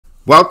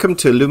Welcome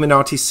to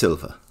Illuminati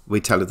Silver.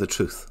 We tell you the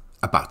truth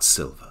about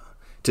silver.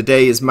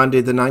 Today is Monday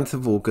the 9th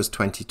of August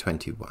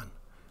 2021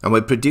 and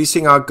we're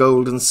producing our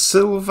gold and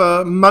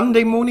silver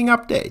Monday morning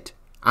update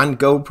and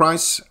gold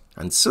price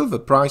and silver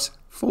price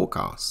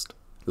forecast.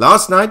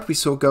 Last night we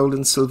saw gold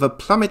and silver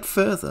plummet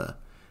further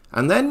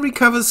and then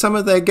recover some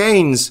of their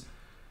gains.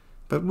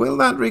 But will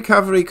that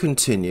recovery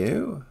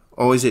continue,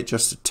 or is it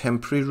just a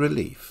temporary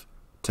relief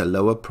to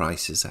lower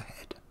prices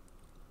ahead?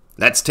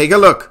 Let's take a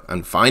look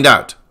and find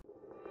out.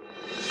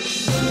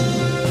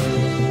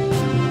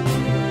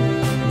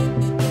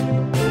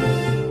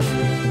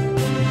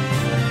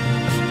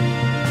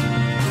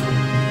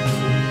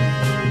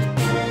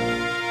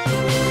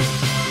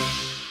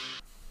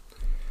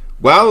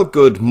 Well,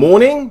 good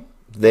morning,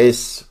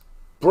 this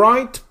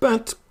bright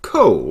but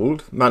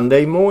cold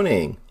Monday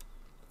morning.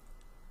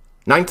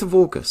 9th of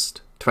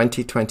August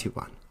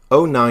 2021,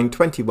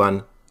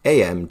 09:21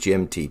 AM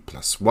GMT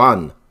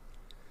 +1.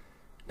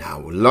 Now,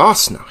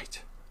 last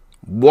night,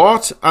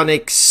 what an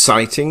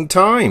exciting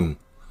time.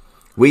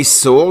 We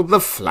saw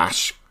the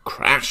flash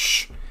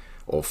crash,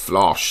 or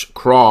flash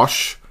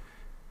crash,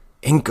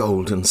 in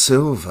gold and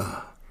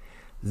silver.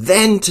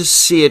 Then to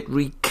see it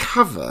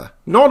recover,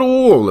 not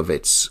all of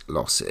its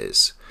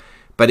losses,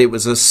 but it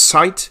was a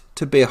sight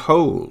to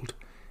behold,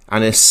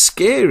 and a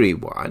scary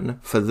one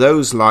for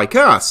those like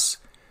us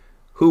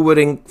who were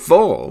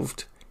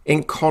involved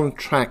in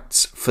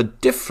contracts for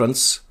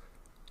difference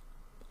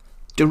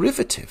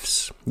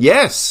derivatives.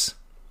 Yes,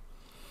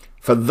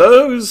 for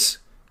those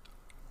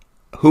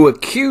who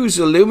accuse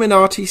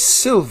Illuminati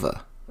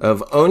Silver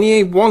of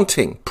only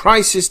wanting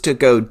prices to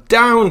go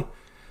down,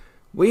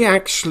 we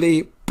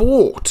actually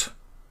bought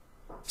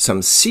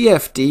some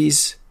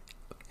CFDs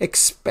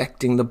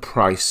expecting the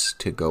price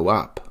to go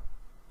up.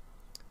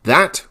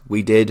 That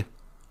we did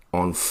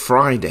on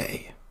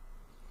Friday.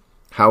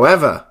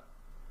 However,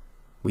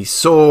 we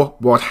saw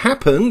what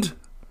happened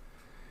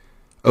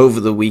over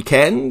the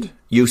weekend.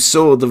 You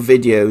saw the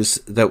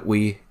videos that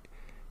we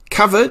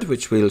covered,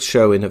 which we'll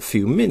show in a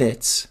few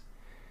minutes,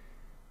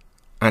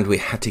 and we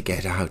had to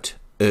get out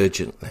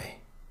urgently.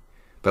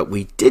 But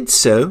we did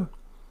so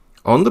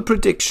on the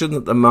prediction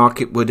that the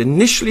market would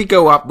initially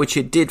go up, which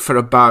it did for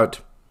about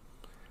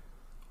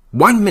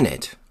 1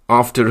 minute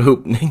after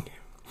opening,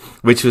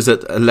 which was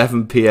at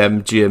 11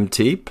 PM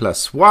GMT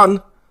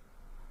 +1,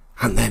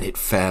 and then it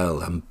fell,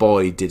 and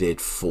boy did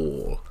it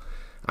fall.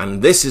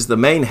 And this is the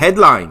main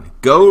headline: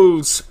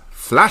 gold's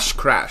flash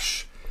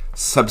crash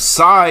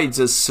subsides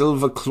as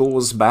silver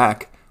claws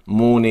back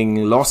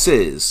morning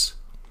losses.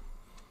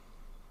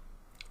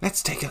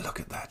 Let's take a look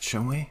at that,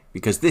 shall we?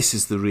 Because this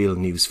is the real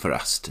news for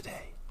us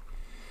today.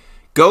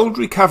 Gold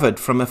recovered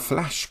from a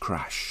flash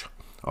crash,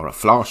 or a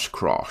flash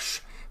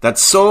crash, that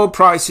saw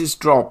prices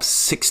drop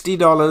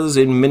 $60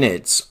 in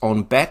minutes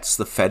on bets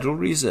the Federal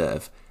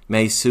Reserve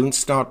may soon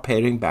start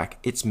paring back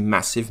its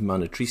massive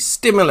monetary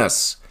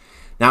stimulus.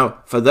 Now,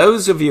 for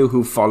those of you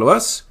who follow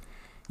us,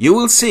 you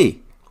will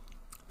see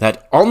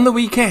that on the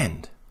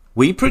weekend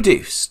we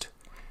produced,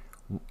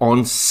 on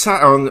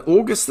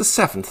August the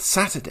 7th,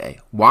 Saturday,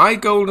 why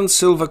gold and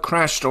silver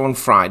crashed on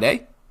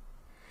Friday,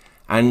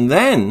 and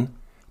then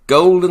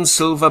gold and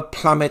silver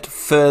plummet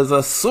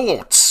further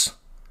thoughts,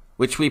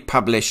 which we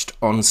published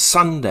on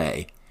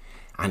Sunday.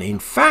 And in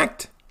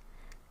fact,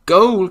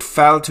 gold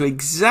fell to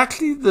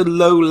exactly the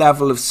low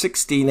level of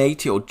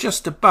 1680 or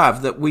just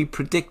above that we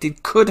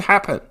predicted could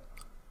happen.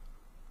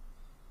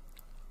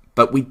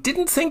 But we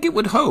didn't think it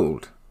would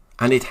hold,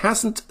 and it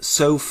hasn't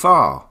so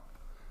far.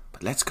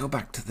 But let's go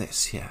back to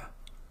this here.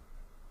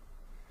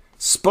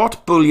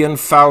 Spot bullion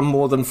fell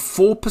more than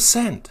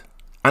 4%.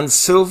 And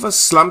silver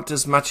slumped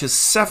as much as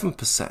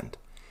 7%,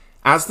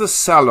 as the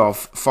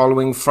sell-off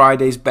following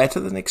Friday's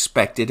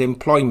better-than-expected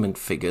employment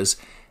figures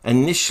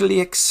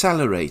initially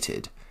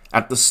accelerated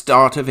at the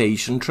start of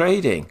Asian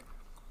trading.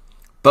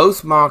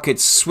 Both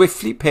markets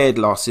swiftly pared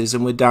losses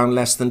and were down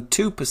less than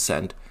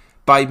 2%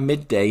 by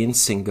midday in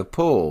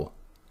Singapore.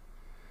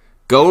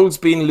 Gold's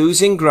been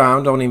losing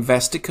ground on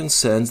investor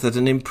concerns that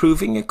an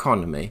improving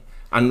economy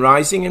and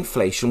rising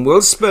inflation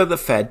will spur the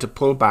Fed to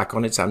pull back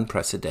on its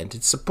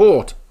unprecedented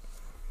support.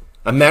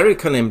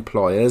 American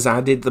employers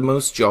added the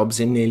most jobs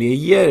in nearly a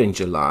year in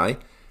July,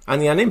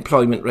 and the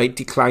unemployment rate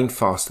declined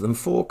faster than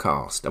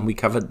forecast, and we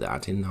covered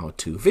that in our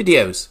 2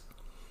 videos.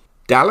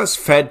 Dallas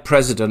Fed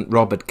President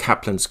Robert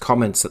Kaplan's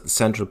comments that the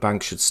central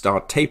bank should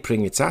start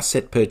tapering its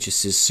asset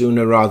purchases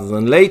sooner rather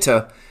than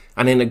later,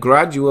 and in a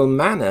gradual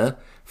manner,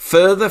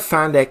 further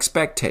fanned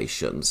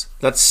expectations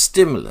that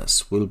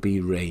stimulus will be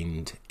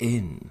reined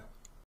in.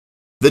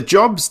 The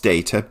jobs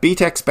data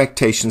beat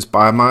expectations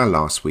by a mile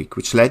last week,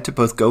 which led to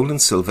both gold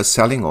and silver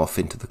selling off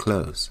into the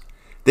close.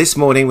 This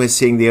morning we're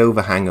seeing the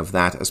overhang of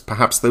that, as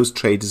perhaps those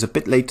traders a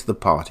bit late to the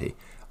party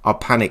are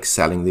panic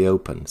selling the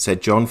open,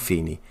 said John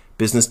Feeney,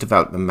 Business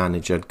Development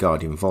Manager at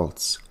Guardian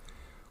Vaults.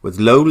 With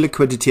low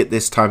liquidity at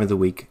this time of the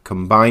week,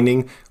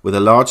 combining with a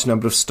large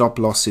number of stop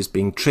losses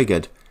being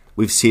triggered,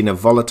 we've seen a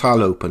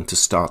volatile open to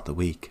start the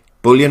week.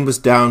 Bullion was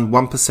down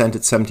 1%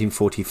 at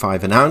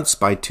 17.45 an ounce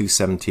by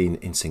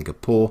 2.17 in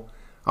Singapore.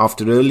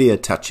 after earlier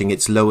touching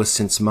its lowest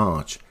since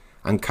March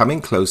and coming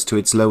close to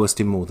its lowest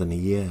in more than a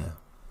year.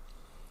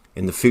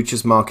 In the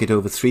futures market,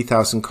 over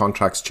 3,000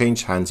 contracts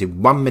changed hands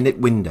in 1 minute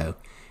window,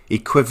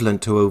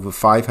 equivalent to over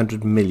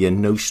 500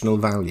 million notional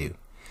value,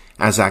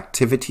 as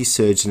activity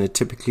surged in a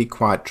typically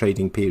quiet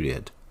trading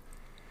period.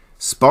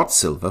 Spot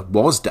silver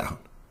was down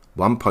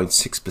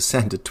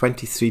 1.6% at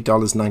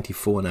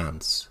 $23.94 an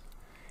ounce.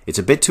 It's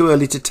a bit too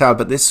early to tell,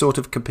 but this sort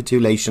of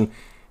capitulation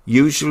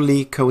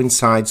usually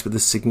coincides with a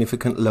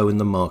significant low in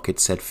the market,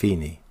 said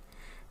Feeney,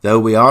 though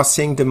we are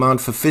seeing demand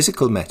for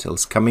physical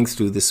metals coming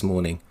through this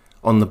morning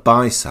on the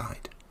buy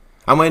side.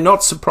 And we're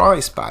not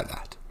surprised by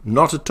that.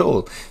 Not at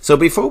all. So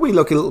before we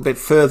look a little bit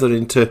further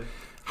into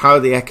how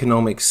the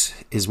economics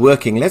is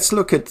working, let's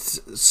look at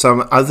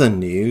some other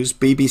news.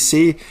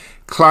 BBC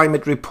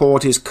climate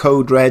report is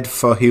code red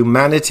for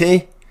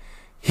humanity.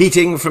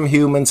 Heating from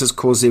humans has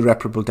caused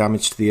irreparable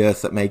damage to the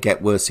earth that may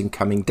get worse in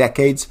coming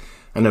decades.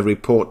 And a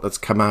report that's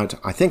come out,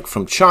 I think,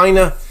 from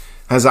China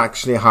has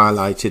actually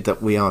highlighted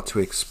that we are to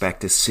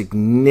expect a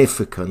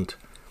significant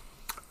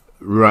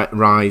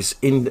rise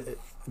in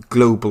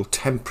global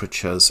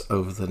temperatures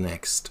over the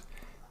next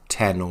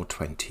 10 or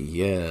 20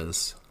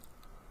 years.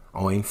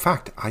 Or in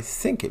fact, I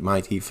think it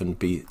might even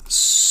be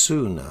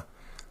sooner.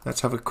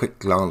 Let's have a quick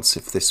glance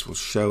if this will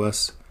show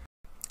us.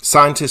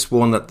 Scientists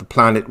warn that the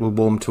planet will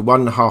warm to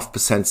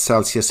 1.5%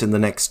 Celsius in the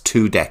next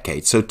 2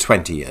 decades, so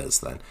 20 years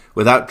then,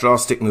 without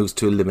drastic moves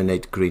to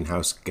eliminate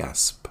greenhouse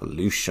gas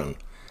pollution.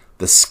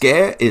 The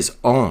scare is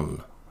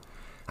on,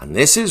 and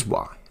this is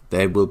why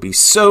there will be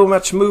so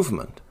much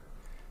movement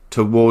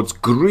towards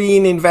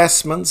green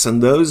investments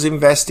and those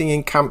investing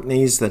in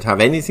companies that have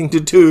anything to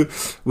do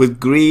with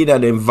green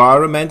and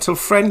environmental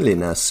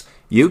friendliness.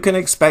 You can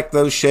expect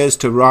those shares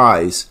to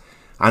rise,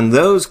 and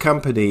those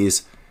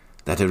companies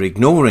that are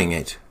ignoring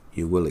it,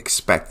 you will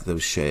expect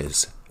those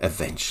shares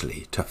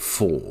eventually to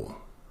fall.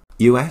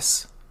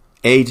 US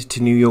aide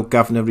to New York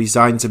governor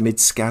resigns amid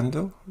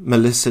scandal.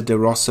 Melissa De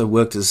Rosa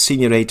worked as a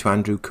senior aide to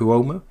Andrew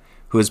Cuomo,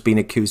 who has been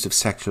accused of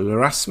sexual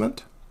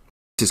harassment.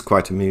 This is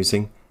quite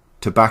amusing.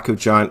 Tobacco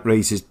giant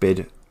raises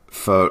bid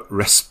for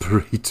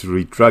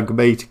respiratory drug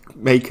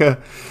maker.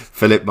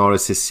 Philip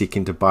Morris is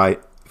seeking to buy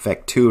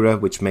Vectura,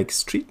 which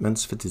makes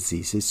treatments for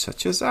diseases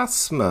such as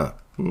asthma.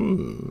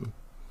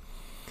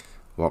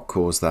 What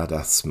caused that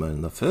asthma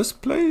in the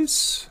first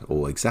place,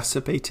 or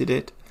exacerbated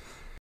it?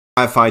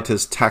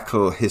 Firefighters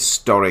tackle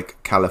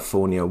historic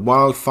California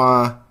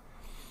wildfire.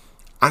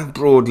 And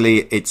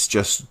broadly, it's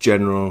just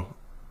general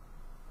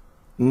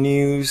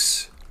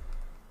news.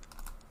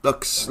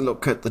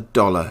 Look at the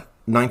dollar,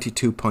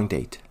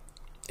 92.8.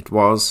 It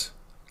was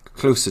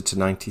closer to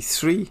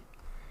 93. It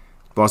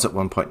was at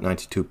one point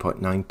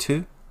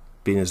 92.92,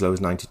 being as low as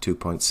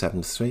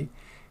 92.73.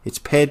 It's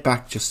pared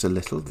back just a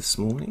little this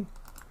morning.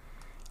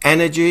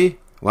 Energy,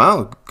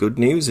 well, good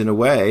news in a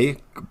way.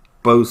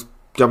 Both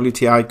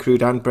WTI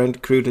crude and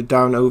Brent crude are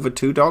down over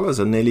 $2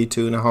 and nearly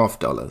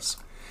 $2.50.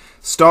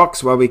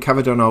 Stocks, well, we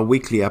covered on our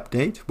weekly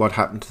update what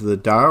happened to the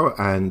Dow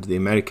and the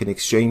American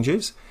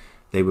exchanges.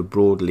 They were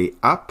broadly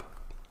up,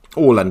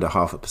 all under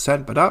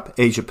 0.5%, but up.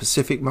 Asia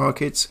Pacific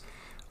markets,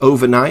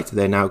 overnight,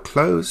 they're now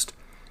closed,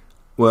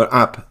 were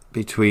up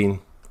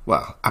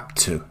up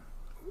to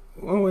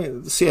the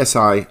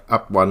CSI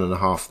up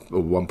 1.5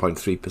 or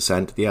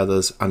 1.3%, the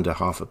others under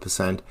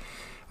 0.5%.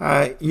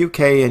 UK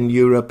and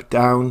Europe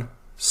down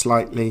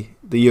slightly.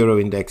 The Euro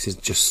index is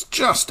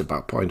just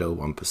about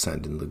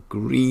 0.01% in the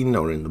green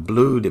or in the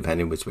blue,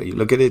 depending which way you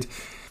look at it.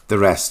 The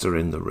rest are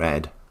in the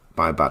red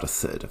by about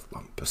 1/3 of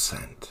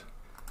 1%.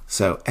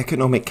 So,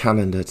 economic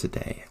calendar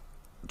today.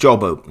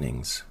 Job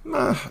openings.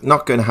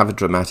 Not going to have a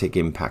dramatic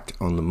impact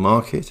on the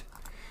market.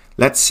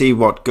 Let's see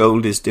what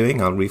gold is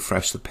doing. I'll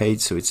refresh the page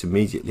so it's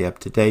immediately up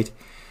to date.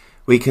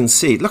 We can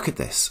see, look at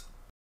this.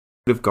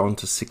 It would have gone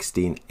to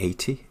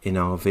 1680 in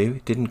our view.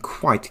 It didn't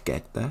quite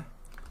get there.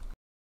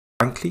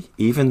 Frankly,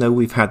 even though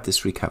we've had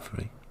this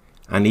recovery,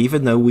 and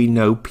even though we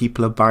know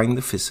people are buying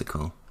the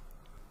physical,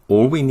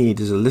 all we need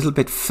is a little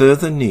bit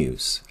further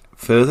news,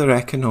 further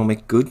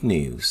economic good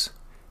news,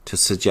 to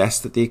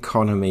suggest that the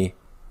economy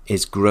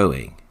is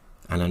growing.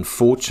 And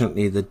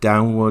unfortunately, the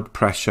downward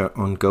pressure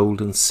on gold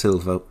and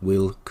silver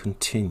will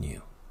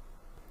continue.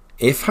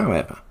 If,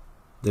 however,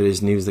 there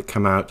is news that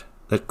come out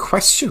that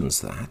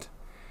questions that,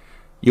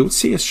 you'll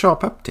see a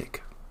sharp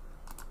uptick.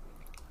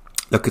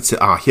 Look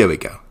at here we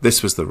go.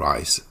 This was the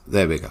rise.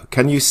 There we go.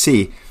 Can you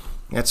see?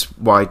 Let's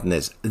widen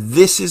this.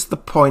 This is the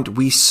point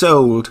we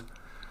sold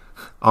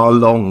our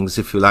longs,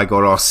 if you like,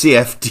 or our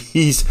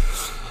CFDs,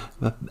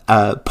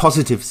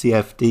 positive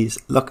CFDs.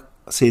 Look,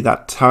 see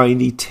that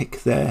tiny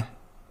tick there?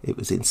 It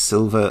was in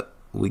silver.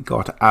 We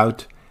got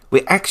out.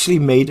 We actually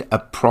made a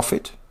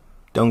profit.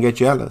 Don't get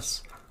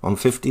jealous. On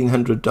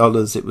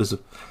 $1,500, it was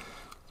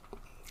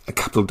a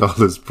couple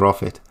dollars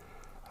profit.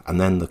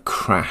 And then the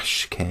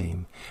crash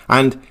came.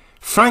 And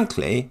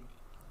frankly,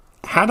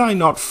 had I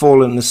not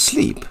fallen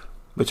asleep,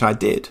 which I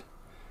did,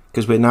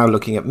 because we're now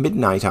looking at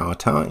midnight our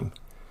time,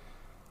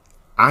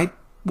 I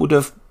would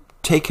have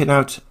taken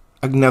out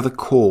another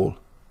call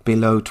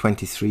below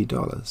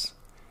 $23.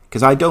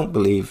 Because I don't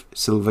believe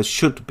silver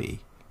should be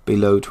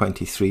below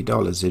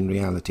 $23 in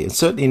reality, and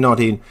certainly not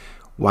in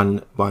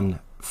one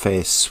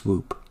fair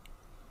swoop.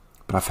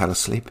 But I fell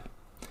asleep.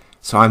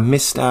 So I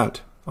missed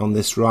out on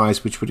this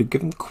rise, which would have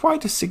given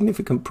quite a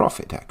significant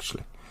profit,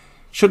 actually.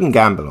 Shouldn't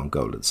gamble on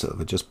gold and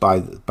silver, just buy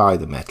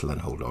the metal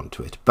and hold on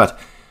to it. But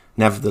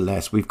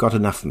nevertheless, we've got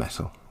enough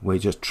metal. We're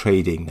just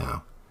trading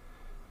now,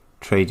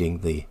 trading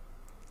the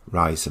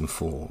rise and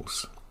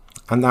falls.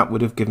 And that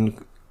would have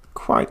given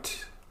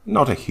quite,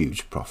 not a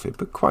huge profit,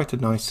 but quite a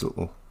nice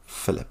little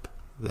fillip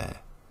there.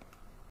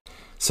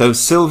 So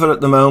silver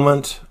at the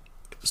moment,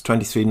 it's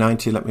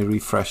 23.90. Let me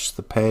refresh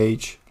the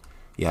page.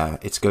 Yeah,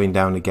 it's going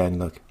down again,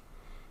 look.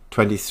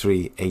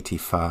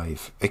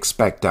 23.85.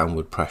 Expect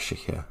downward pressure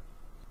here.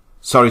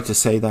 Sorry to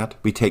say that,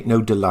 we take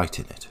no delight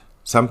in it.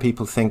 Some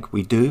people think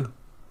we do.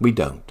 We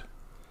don't.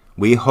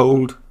 We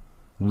hold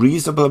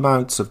reasonable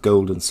amounts of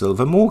gold and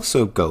silver, more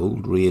so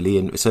gold, really,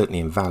 and certainly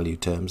in value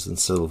terms than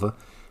silver,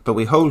 but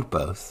we hold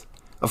both.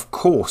 Of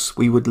course,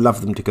 we would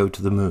love them to go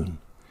to the moon.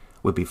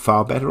 We'd be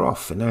far better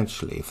off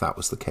financially if that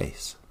was the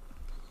case.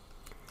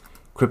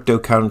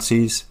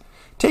 Cryptocurrencies,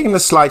 taking a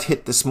slight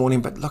hit this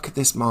morning, but look at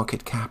this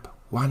market cap,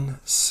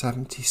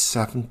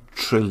 177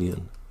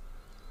 trillion.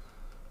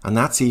 And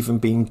that's even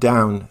been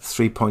down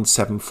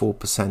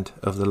 3.74%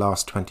 over the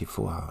last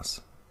 24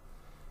 hours.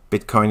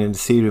 Bitcoin and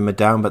Ethereum are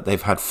down, but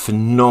they've had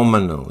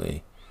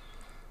phenomenally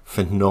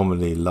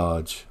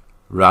large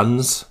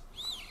runs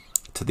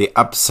to the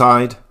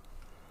upside.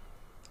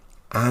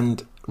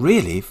 And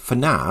really, for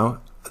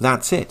now,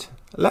 that's it.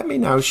 Let me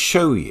now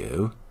show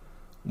you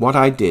what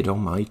I did on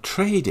my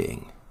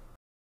trading.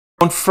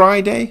 On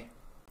Friday,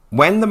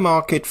 when the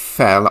market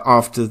fell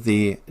after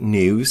the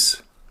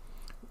news,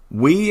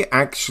 we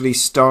actually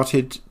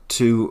started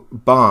to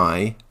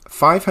buy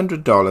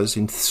 $500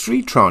 in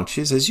 3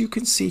 tranches, as you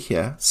can see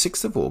here,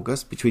 6th of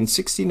August, between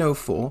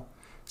 1604,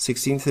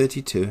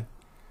 1632,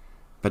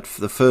 but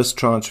the first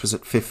tranche was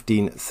at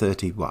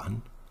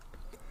 1531.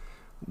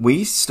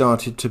 We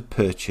started to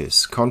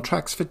purchase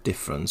contracts for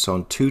difference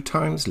on 2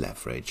 times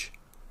leverage,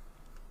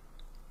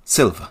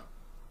 silver,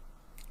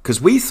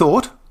 because we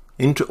thought,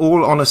 in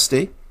all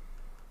honesty,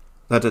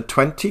 that at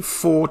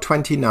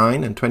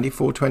 24.29 and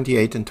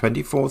 24.28 and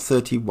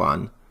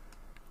 24.31,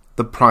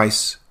 the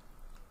price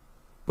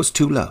was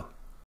too low.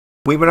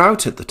 We were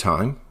out at the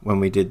time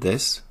when we did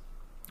this.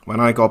 When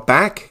I got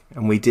back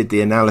and we did the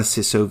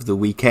analysis over the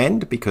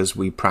weekend, because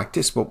we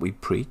practice what we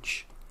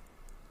preach,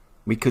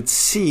 we could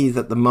see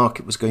that the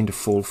market was going to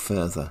fall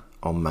further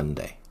on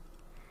Monday.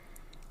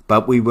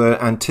 But we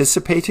were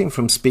anticipating,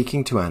 from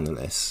speaking to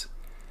analysts,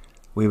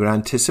 we were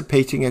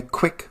anticipating a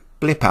quick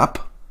blip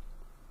up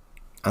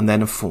and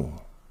then a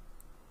fall.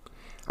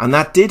 And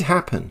that did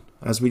happen,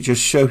 as we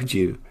just showed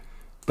you,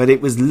 but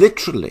it was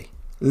literally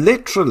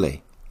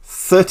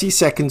 30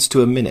 seconds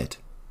to a minute.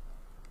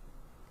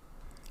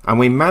 And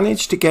we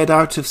managed to get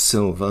out of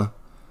silver,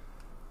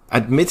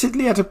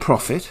 admittedly at a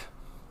profit.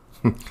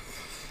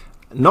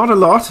 Not a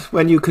lot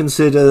when you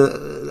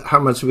consider how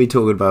much are we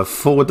talking about,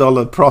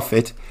 $4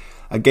 profit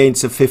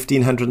against a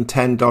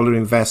 $1,510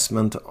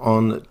 investment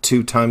on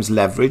 2 times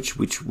leverage,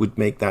 which would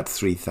make that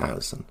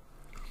 $3,000.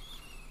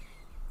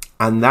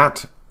 And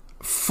that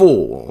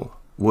fall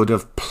would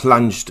have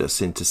plunged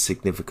us into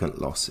significant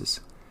losses.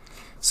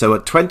 So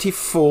at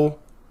 24,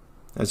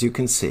 as you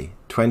can see,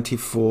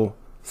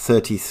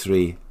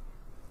 24.33,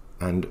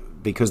 and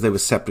because they were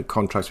separate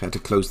contracts, we had to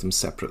close them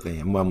separately,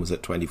 and one was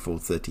at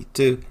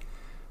 24.32,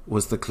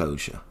 was the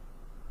closure.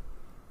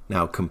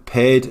 Now,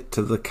 compared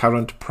to the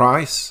current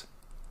price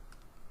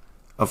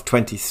of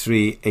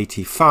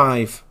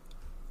 23.85,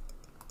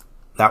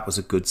 that was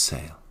a good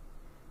sale.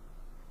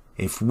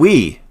 If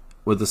we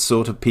were the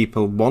sort of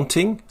people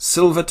wanting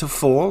silver to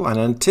fall and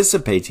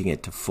anticipating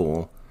it to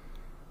fall,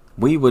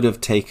 we would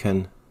have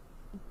taken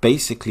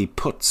basically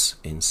puts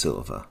in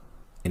silver.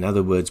 In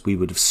other words, we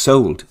would have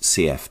sold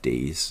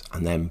CFDs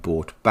and then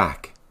bought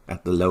back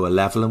at the lower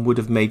level and would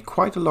have made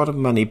quite a lot of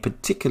money,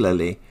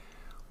 particularly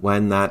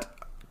when that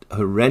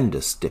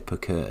horrendous dip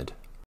occurred.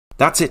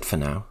 That's it for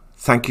now.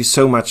 Thank you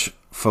so much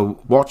for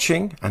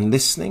watching and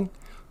listening.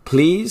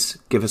 Please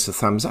give us a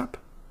thumbs up.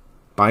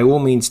 By all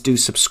means, do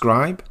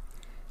subscribe.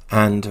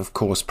 And, of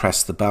course,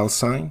 press the bell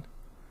sign.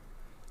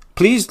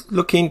 Please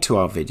look into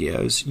our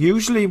videos.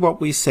 Usually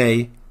what we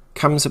say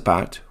comes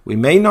about. We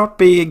may not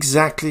be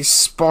exactly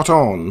spot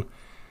on,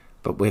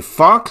 but we're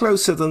far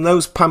closer than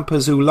those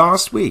pumpers who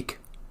last week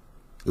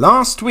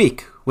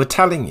were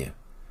telling you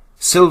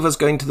silver's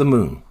going to the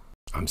moon.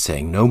 I'm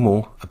saying no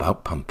more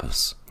about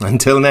pumpers.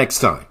 Until next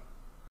time.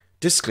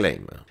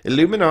 Disclaimer.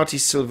 Illuminati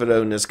silver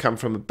owners come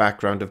from a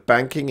background of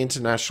banking,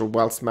 international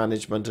wealth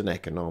management and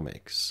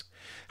economics.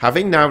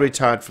 Having now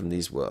retired from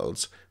these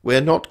worlds, we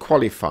are not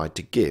qualified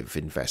to give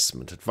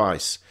investment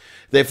advice.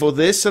 Therefore,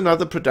 this and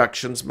other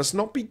productions must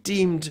not be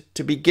deemed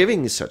to be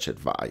giving such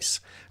advice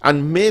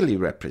and merely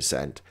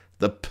represent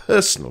the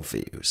personal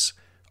views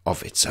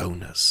of its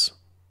owners.